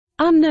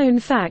Unknown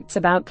facts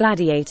about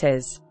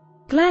gladiators.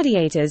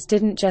 Gladiators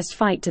didn't just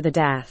fight to the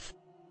death.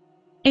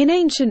 In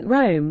ancient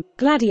Rome,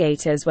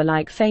 gladiators were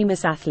like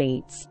famous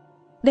athletes.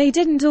 They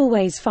didn't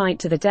always fight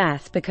to the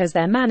death because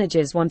their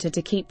managers wanted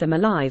to keep them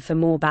alive for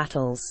more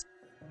battles.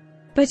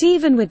 But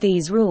even with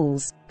these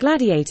rules,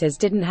 gladiators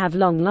didn't have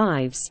long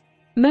lives.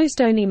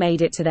 Most only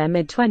made it to their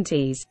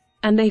mid-20s,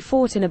 and they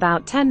fought in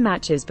about 10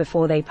 matches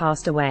before they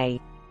passed away.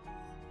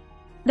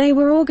 They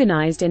were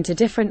organized into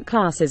different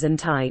classes and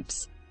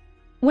types.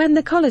 When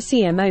the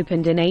Colosseum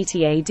opened in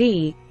 80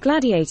 AD,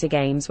 gladiator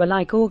games were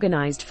like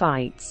organized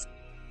fights.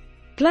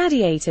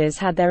 Gladiators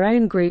had their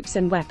own groups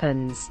and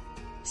weapons.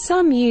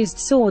 Some used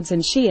swords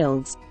and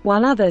shields,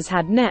 while others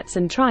had nets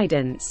and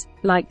tridents,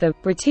 like the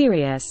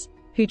Retiarius,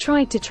 who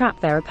tried to trap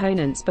their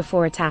opponents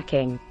before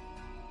attacking.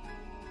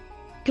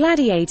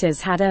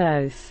 Gladiators had an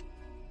oath.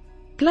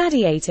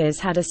 Gladiators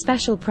had a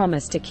special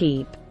promise to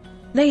keep.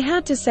 They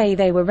had to say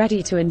they were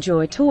ready to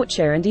endure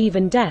torture and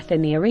even death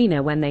in the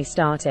arena when they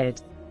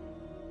started.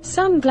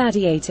 Some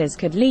gladiators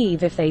could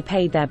leave if they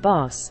paid their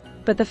boss,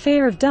 but the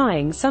fear of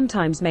dying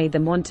sometimes made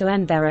them want to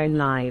end their own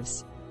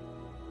lives.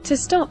 To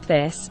stop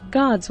this,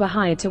 guards were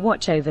hired to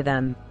watch over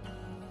them.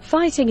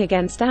 Fighting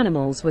against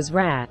animals was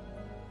rare.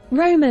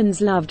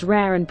 Romans loved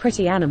rare and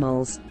pretty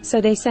animals, so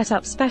they set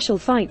up special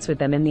fights with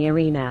them in the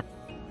arena.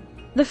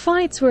 The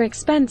fights were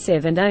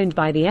expensive and owned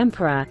by the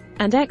emperor,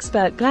 and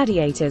expert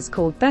gladiators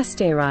called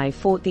bestiarii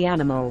fought the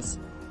animals.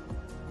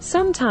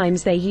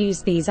 Sometimes they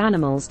used these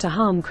animals to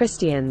harm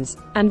Christians,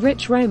 and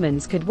rich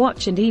Romans could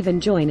watch and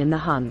even join in the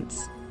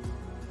hunts.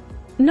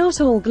 Not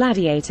all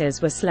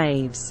gladiators were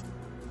slaves.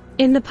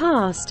 In the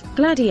past,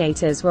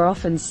 gladiators were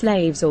often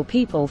slaves or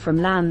people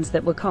from lands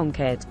that were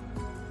conquered.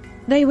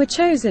 They were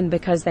chosen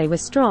because they were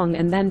strong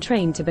and then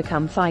trained to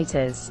become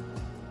fighters.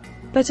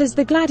 But as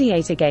the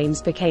gladiator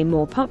games became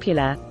more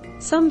popular,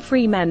 some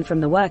free men from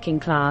the working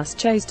class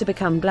chose to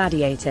become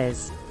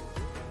gladiators.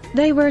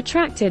 They were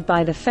attracted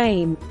by the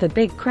fame, the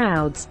big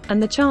crowds,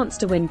 and the chance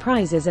to win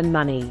prizes and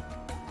money.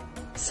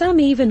 Some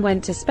even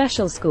went to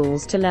special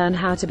schools to learn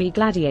how to be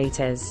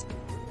gladiators.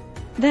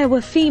 There were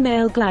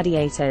female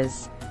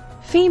gladiators.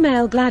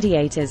 Female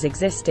gladiators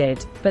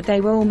existed, but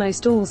they were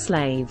almost all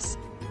slaves.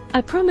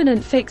 A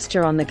prominent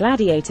fixture on the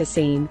gladiator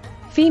scene,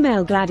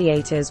 female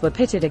gladiators were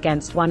pitted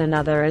against one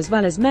another as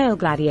well as male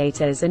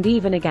gladiators and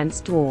even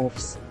against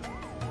dwarfs.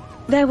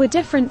 There were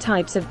different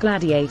types of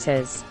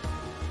gladiators.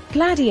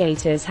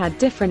 Gladiators had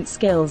different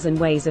skills and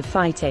ways of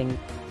fighting.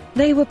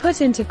 They were put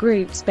into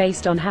groups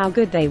based on how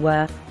good they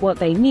were, what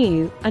they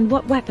knew, and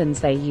what weapons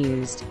they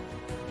used.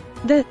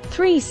 The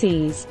 3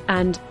 Cs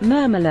and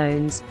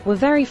Myrmilones were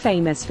very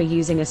famous for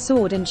using a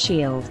sword and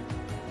shield.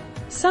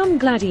 Some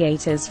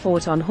gladiators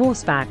fought on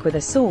horseback with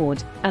a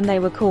sword, and they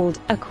were called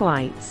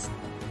equites.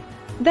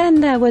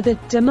 Then there were the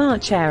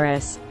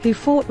Demarcheres, who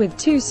fought with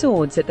 2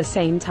 swords at the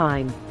same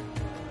time.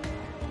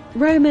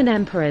 Roman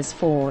emperors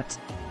fought.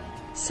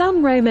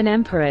 Some Roman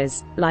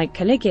emperors, like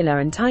Caligula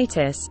and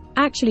Titus,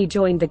 actually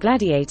joined the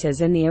gladiators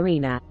in the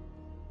arena.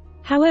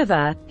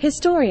 However,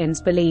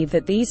 historians believe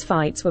that these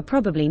fights were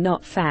probably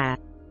not fair.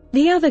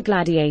 The other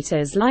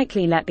gladiators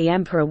likely let the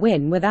emperor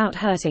win without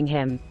hurting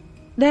him.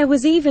 There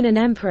was even an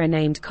emperor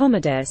named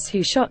Commodus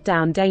who shot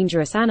down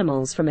dangerous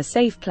animals from a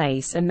safe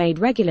place and made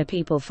regular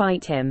people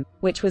fight him,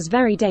 which was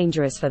very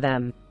dangerous for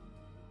them.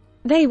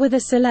 They were the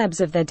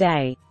celebs of their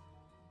day.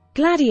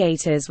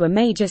 Gladiators were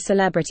major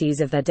celebrities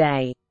of their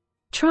day.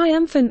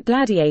 Triumphant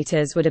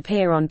gladiators would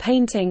appear on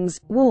paintings,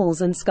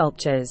 walls and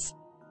sculptures.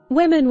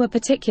 Women were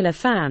particular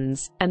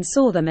fans, and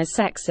saw them as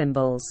sex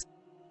symbols.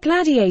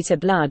 Gladiator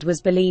blood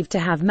was believed to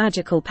have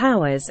magical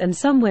powers and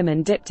some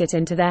women dipped it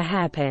into their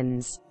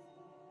hairpins.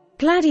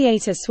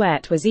 Gladiator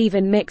sweat was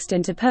even mixed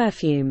into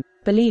perfume,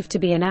 believed to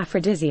be an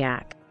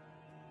aphrodisiac.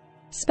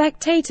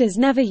 Spectators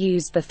never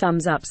used the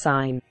thumbs up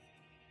sign.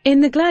 In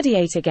the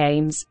gladiator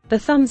games, the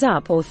thumbs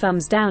up or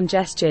thumbs down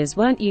gestures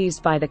weren't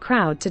used by the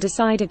crowd to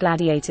decide a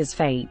gladiator's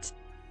fate.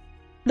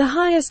 The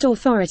highest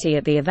authority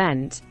at the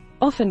event,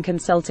 often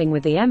consulting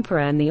with the emperor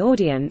and the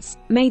audience,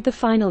 made the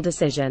final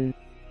decision.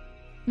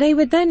 They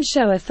would then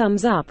show a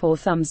thumbs up or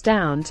thumbs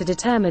down to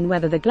determine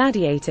whether the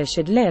gladiator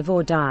should live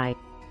or die.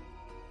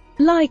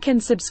 Like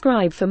and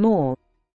subscribe for more.